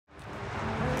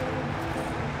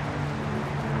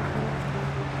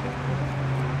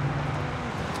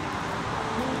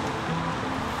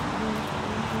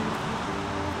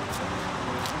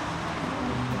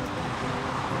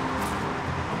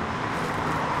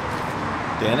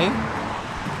Danny?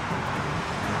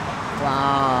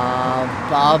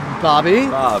 Bobby?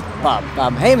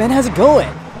 Bob. Hey man, how's it going?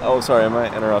 Oh, sorry, am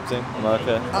I interrupting? Am I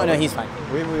okay? Oh no, he's fine.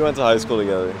 We went to high school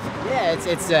together. Yeah,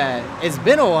 it's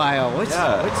been a while. What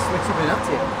Yeah. you been up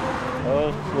to?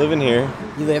 Oh, living here.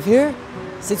 You live here?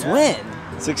 Since when?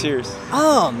 6 years.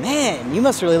 Oh man, you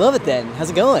must really love it then.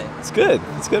 How's it going? It's good,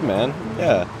 man.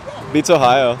 Yeah. Beats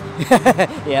Ohio.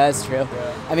 Yeah, that's true.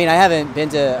 I mean, I haven't been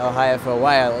to Ohio for a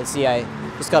while. Let's see, I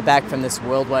just got back from this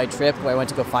worldwide trip where I went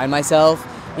to go find myself.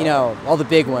 You know, all the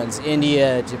big ones: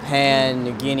 India, Japan,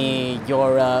 New Guinea,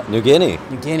 Europe. New Guinea.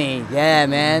 New Guinea, yeah,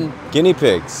 man. Guinea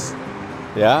pigs.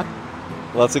 Yeah?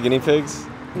 Lots of guinea pigs?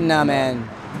 Nah, man.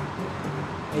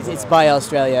 It's by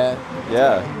Australia.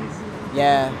 Yeah.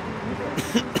 Yeah.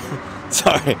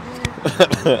 Sorry.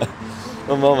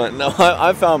 A moment. No,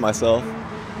 I found myself.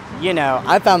 You know,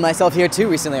 I found myself here too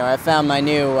recently, or I found my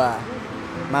new,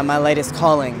 my latest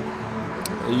calling.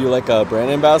 Are you like a brand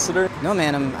ambassador? No,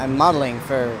 man, I'm modeling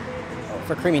for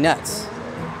Creamy Nutz.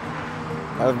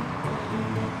 I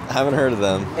haven't heard of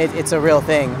them. It's a real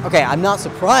thing. Okay, I'm not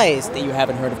surprised that you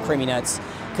haven't heard of Creamy Nutz,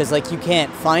 because like you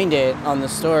can't find it on the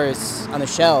stores, on the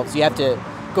shelves. You have to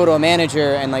go to a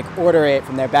manager and like order it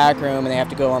from their back room, and they have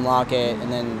to go unlock it,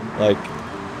 and then... Like,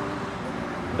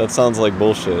 that sounds like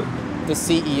bullshit. The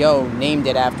CEO named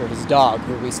it after his dog,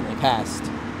 who recently passed.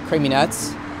 Creamy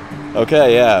Nutz.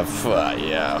 Okay, yeah.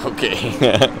 Yeah, okay.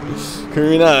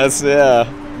 Creamy Nutz, yeah.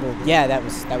 Well, yeah, that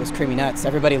was Creamy Nutz.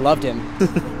 Everybody loved him.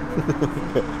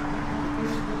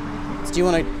 So do you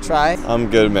want to try? I'm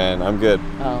good, man. I'm good.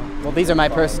 Oh, well, these are my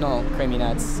personal Creamy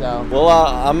Nutz, so... Well,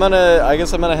 I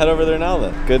guess I'm gonna head over there now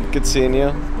then. Good seeing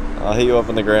you. I'll hit you up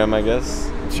on the gram, I guess.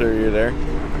 I'm sure you're there.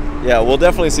 Yeah, we'll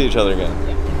definitely see each other again.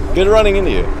 Yeah. Good running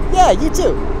into you. Yeah, you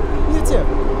too. You too.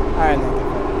 All right, man.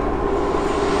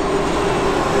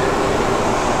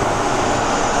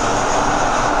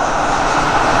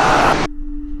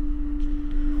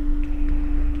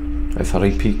 I thought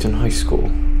I peaked in high school.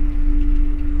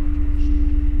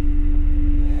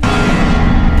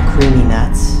 Creamy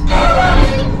Nuts.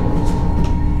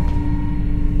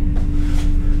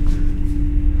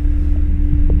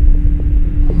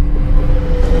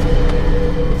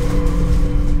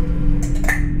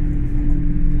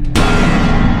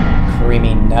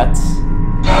 Creamy Nuts.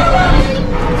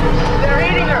 They're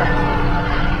eating her!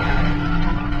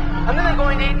 And then they're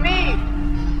going to eat me!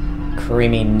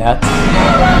 Creamy Nuts.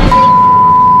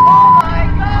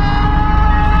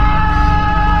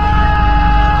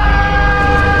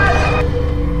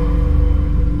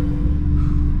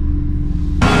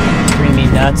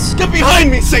 Nuts. Get behind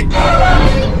me, Satan!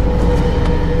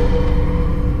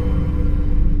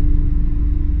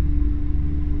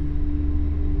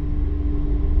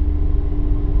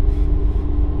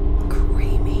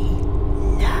 Creamy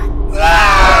Nuts.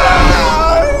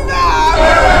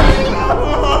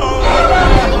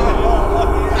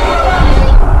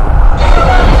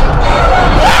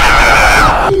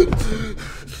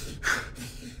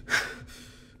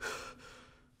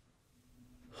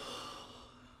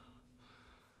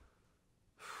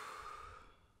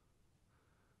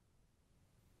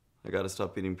 I gotta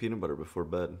stop eating peanut butter before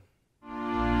bed.